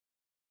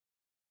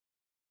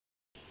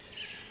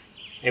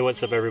Hey,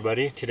 what's up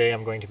everybody? Today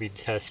I'm going to be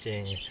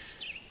testing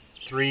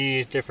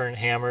 3 different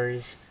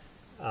hammers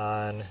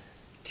on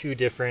 2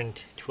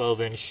 different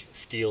 12-inch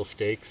steel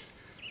stakes.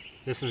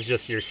 This is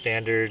just your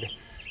standard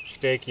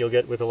stake you'll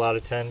get with a lot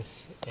of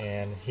tents,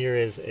 and here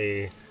is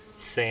a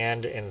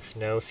sand and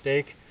snow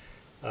stake.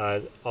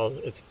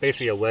 It's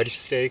basically a wedge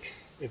stake.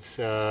 It's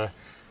a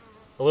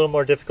little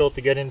more difficult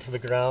to get into the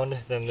ground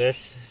than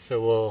this,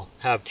 so we'll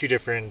have 2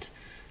 different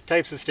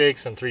types of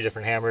stakes and 3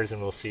 different hammers,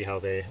 and we'll see how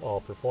they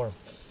all perform.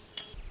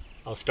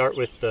 I'll start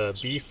with the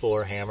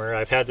Beefoor Hammer.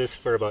 I've had this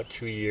for about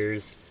 2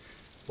 years.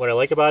 What I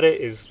like about it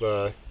is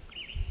the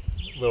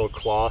little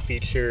claw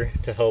feature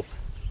to help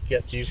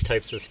get these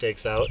types of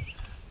stakes out.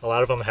 A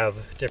lot of them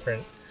have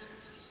different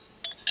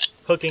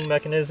hooking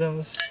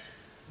mechanisms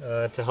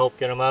to help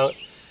get them out,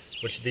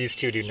 which these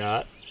 2 do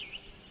not.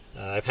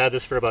 I've had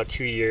this for about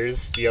 2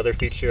 years. The other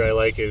feature I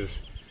like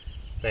is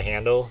the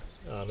handle.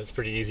 It's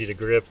pretty easy to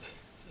grip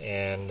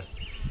and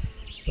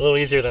a little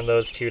easier than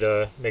those 2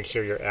 to make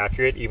sure you're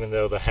accurate, even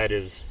though the head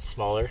is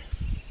smaller.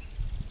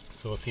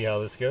 So we'll see how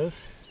this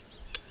goes.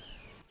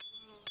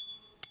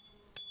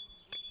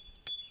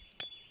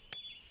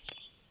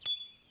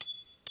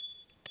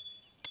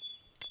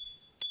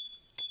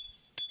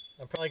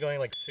 I'm probably going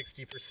like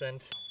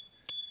 60%,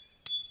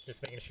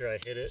 just making sure I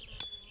hit it.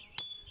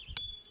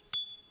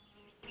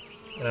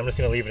 And I'm just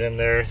going to leave it in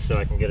there so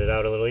I can get it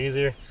out a little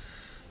easier.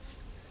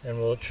 And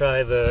we'll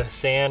try the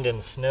sand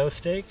and snow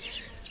stake.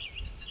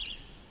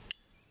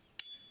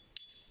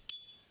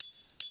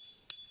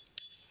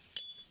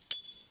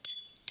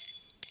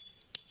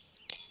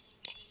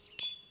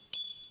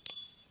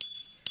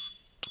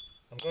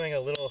 I'm going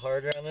a little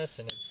harder on this,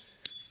 and it's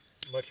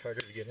much harder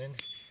to get in.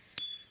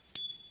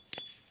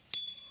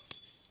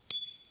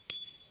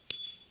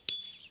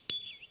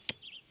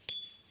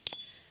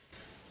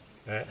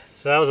 Alright,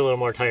 so that was a little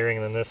more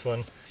tiring than this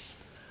one.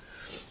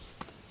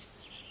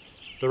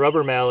 The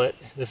Rubber Mallet,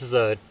 this is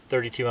a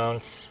 32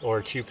 ounce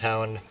or 2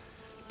 pound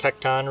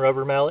Tecton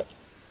rubber mallet.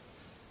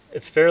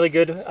 It's fairly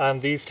good on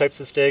these types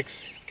of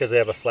stakes because they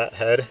have a flat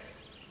head,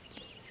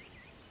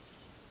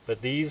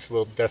 but these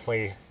will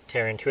definitely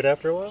tear into it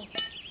after a while.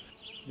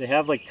 They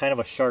have like kind of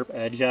a sharp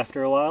edge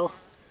after a while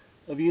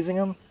of using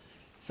them,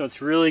 so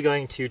it's really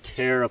going to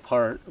tear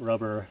apart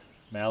rubber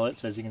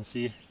mallets, as you can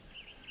see.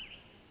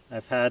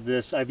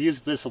 I've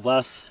used this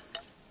less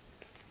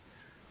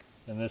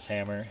than this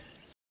hammer.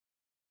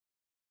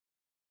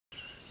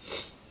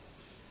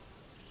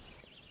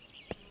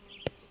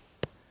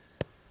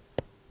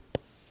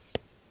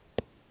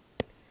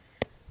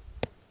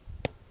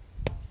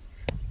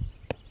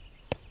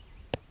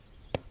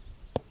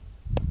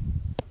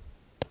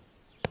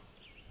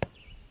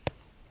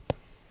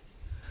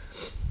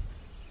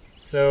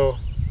 So,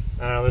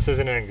 I don't know, this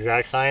isn't an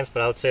exact science,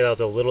 but I would say that was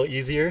a little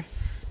easier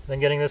than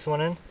getting this one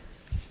in.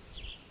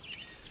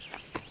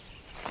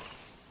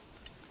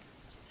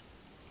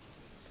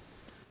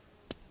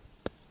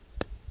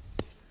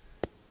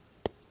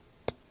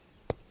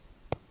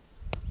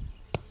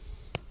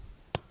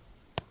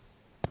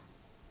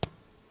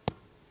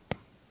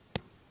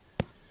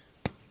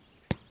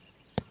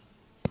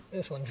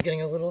 This one's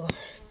getting a little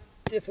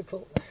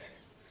difficult.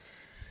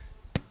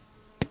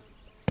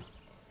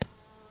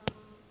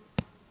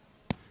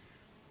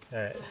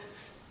 Alright,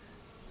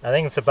 I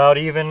think it's about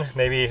even.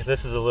 Maybe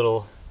this is a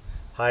little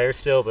higher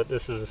still, but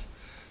it's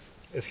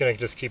going to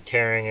just keep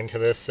tearing into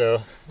this,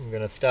 so I'm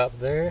going to stop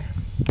there.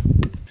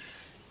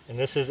 And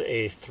this is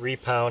a 3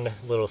 pound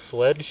little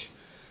Sledge.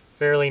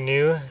 Fairly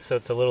new, so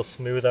it's a little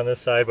smooth on this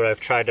side, but I've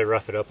tried to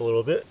rough it up a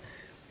little bit.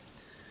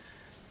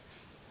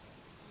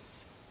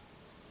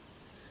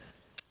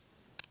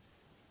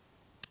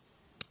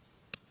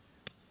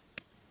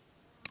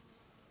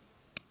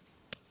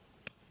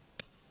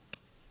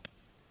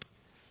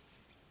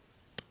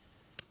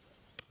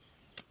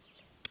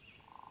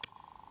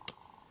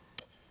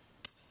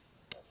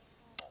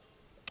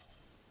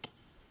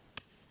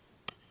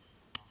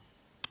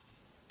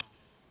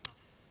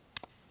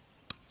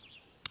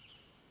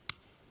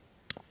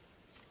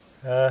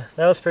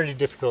 That was pretty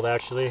difficult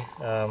actually.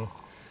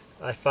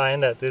 I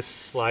find that this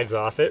slides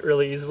off it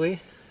really easily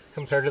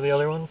compared to the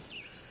other ones.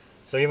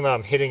 So even though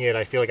I'm hitting it,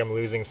 I feel like I'm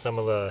losing some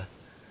of the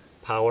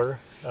power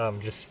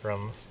just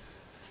from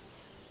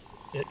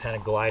it kind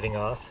of gliding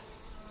off.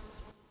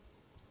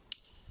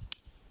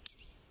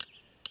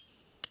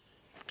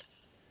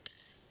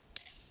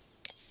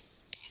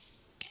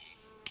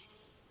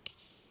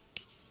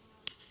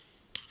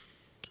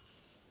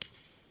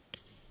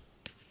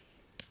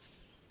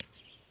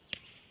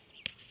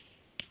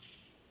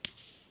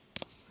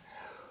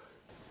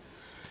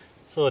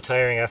 It's a little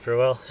tiring after a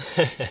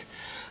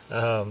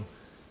while.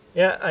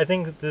 Yeah, I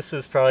think this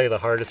is probably the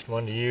hardest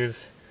one to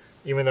use.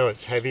 Even though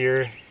it's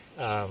heavier,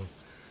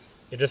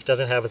 it just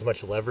doesn't have as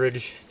much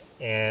leverage,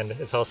 and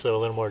it's also a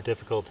little more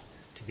difficult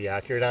to be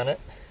accurate on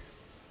it.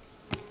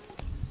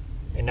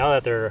 And now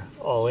that they're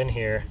all in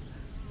here,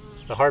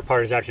 the hard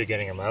part is actually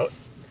getting them out.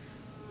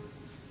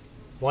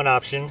 One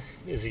option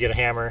is to get a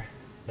hammer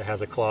that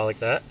has a claw like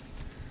that.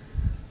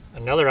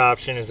 Another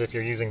option is if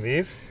you're using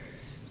these,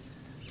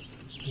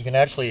 you can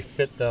actually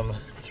fit them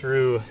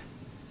through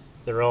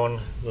their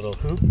own little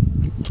hoop.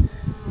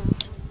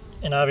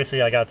 And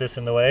obviously I got this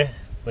in the way,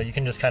 but you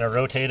can just kind of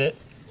rotate it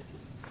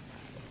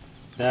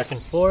back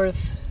and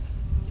forth.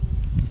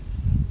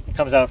 It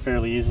comes out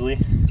fairly easily.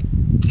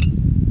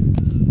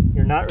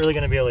 You're not really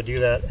going to be able to do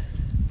that,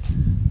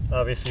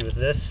 obviously, with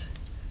this.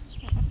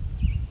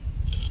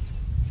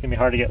 It's going to be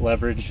hard to get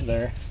leverage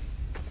there.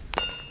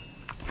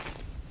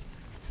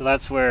 So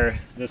that's where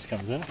this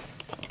comes in.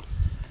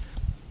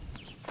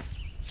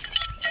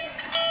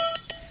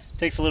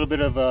 Takes a little bit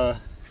of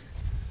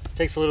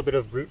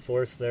brute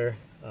force there,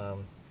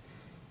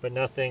 but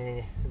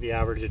nothing the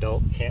average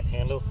adult can't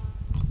handle.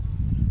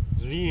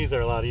 These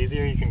are a lot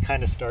easier. You can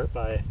kind of start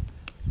by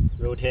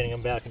rotating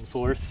them back and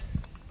forth,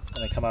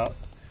 and they come out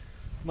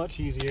much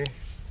easier.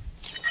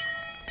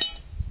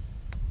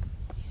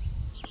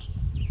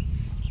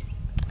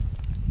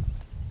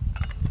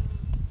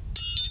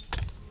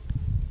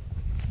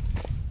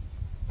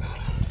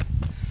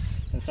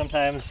 And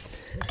sometimes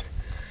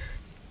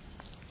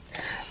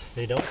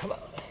they don't come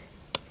out.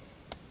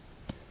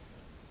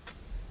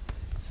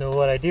 So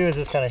what I do is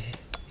just kind of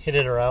hit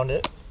it around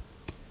it.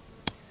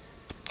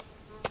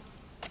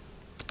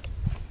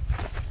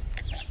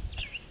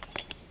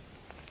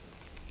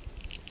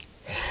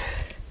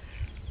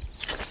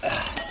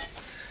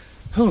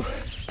 Whew.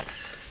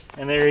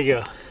 And there you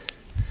go.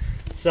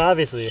 So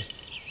obviously,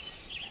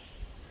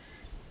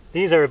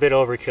 these are a bit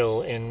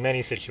overkill in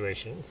many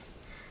situations,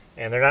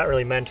 and they're not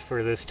really meant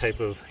for this type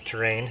of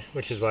terrain,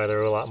 which is why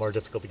they're a lot more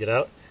difficult to get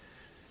out.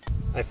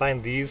 I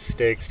find these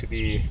stakes to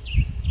be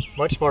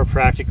much more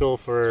practical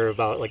for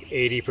about like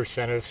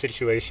 80% of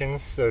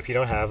situations, so if you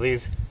don't have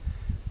these,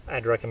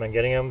 I'd recommend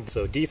getting them.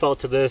 So default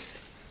to this,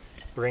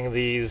 bring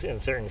these in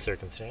certain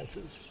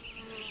circumstances.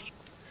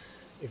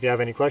 If you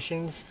have any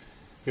questions,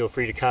 feel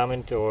free to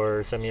comment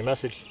or send me a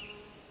message.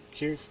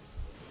 Cheers.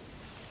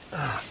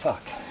 Ah,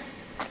 fuck.